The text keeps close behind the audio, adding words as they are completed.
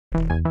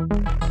It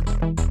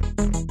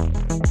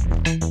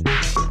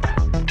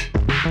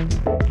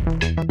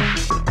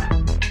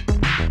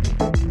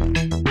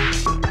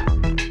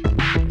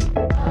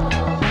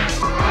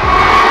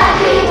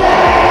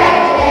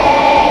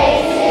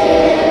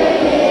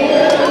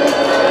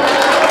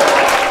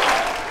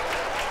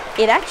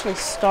actually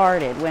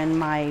started when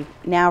my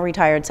now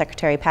retired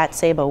secretary, Pat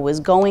Sabo, was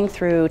going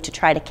through to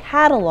try to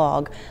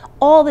catalog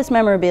all this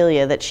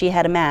memorabilia that she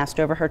had amassed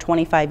over her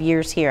 25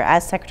 years here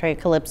as Secretary of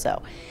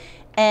Calypso.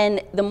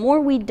 And the more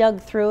we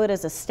dug through it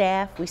as a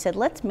staff, we said,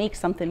 let's make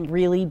something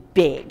really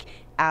big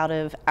out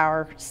of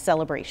our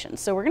celebration.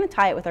 So we're going to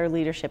tie it with our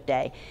Leadership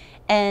Day.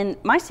 And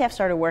my staff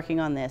started working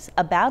on this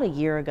about a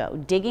year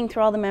ago, digging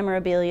through all the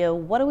memorabilia.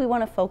 What do we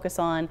want to focus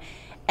on?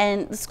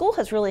 And the school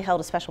has really held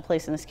a special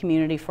place in this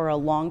community for a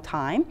long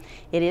time.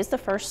 It is the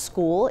first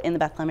school in the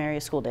Bethlehem Area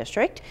School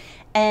District,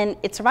 and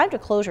it survived a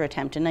closure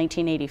attempt in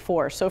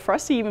 1984. So for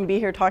us to even be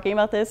here talking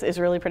about this is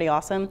really pretty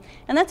awesome.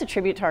 And that's a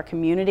tribute to our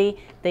community.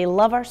 They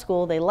love our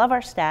school, they love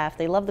our staff,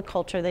 they love the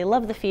culture, they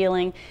love the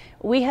feeling.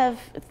 We have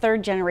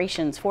third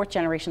generations, fourth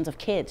generations of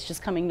kids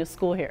just coming to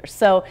school here.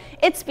 So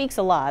it speaks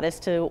a lot as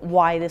to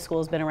why this school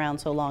has been around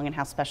so long and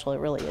how special it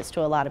really is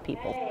to a lot of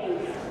people.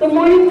 Good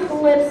morning,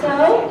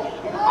 Calypso.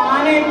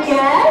 Honored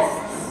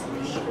guests,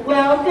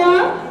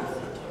 welcome.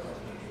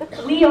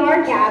 We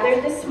are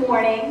gathered this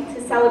morning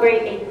to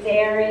celebrate a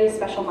very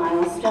special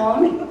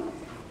milestone.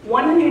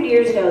 100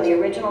 years ago, the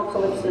original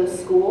Calypso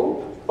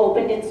School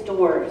opened its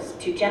doors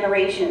to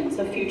generations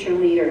of future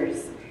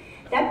leaders.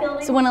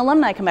 So when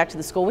alumni come back to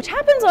the school, which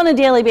happens on a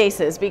daily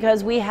basis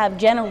because we have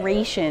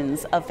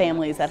generations of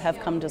families that have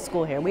come to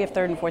school here. We have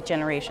third and fourth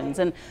generations.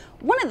 And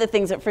one of the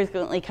things that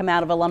frequently come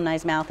out of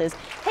alumni's mouth is,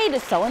 hey,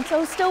 does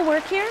so-and-so still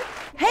work here?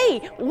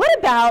 Hey, what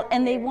about,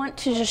 and they want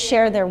to just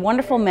share their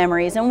wonderful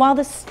memories. And while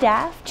the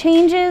staff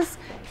changes,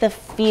 the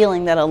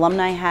feeling that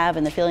alumni have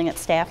and the feeling that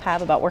staff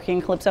have about working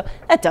in Calypso,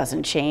 that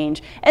doesn't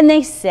change. And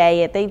they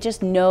say it, they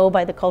just know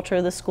by the culture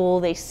of the school,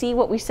 they see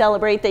what we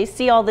celebrate, they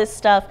see all this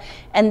stuff,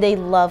 and they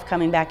love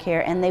coming back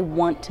here and they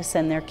want to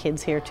send their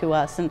kids here to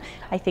us. And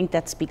I think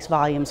that speaks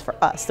volumes for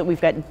us, that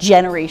we've got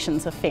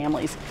generations of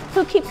families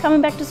who keep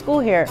coming back to school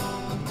here.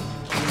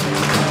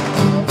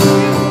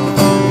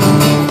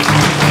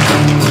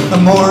 The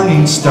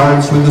morning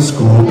starts with a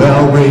school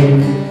bell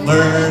ring.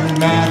 Learn,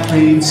 math,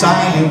 read,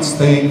 science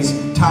things.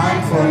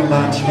 Time for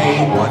lunch,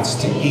 hey, what's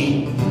to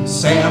eat?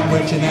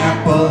 Sandwich, an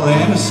apple,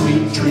 and a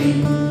sweet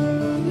treat.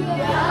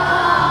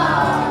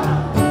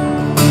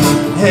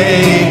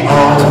 Hey,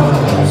 all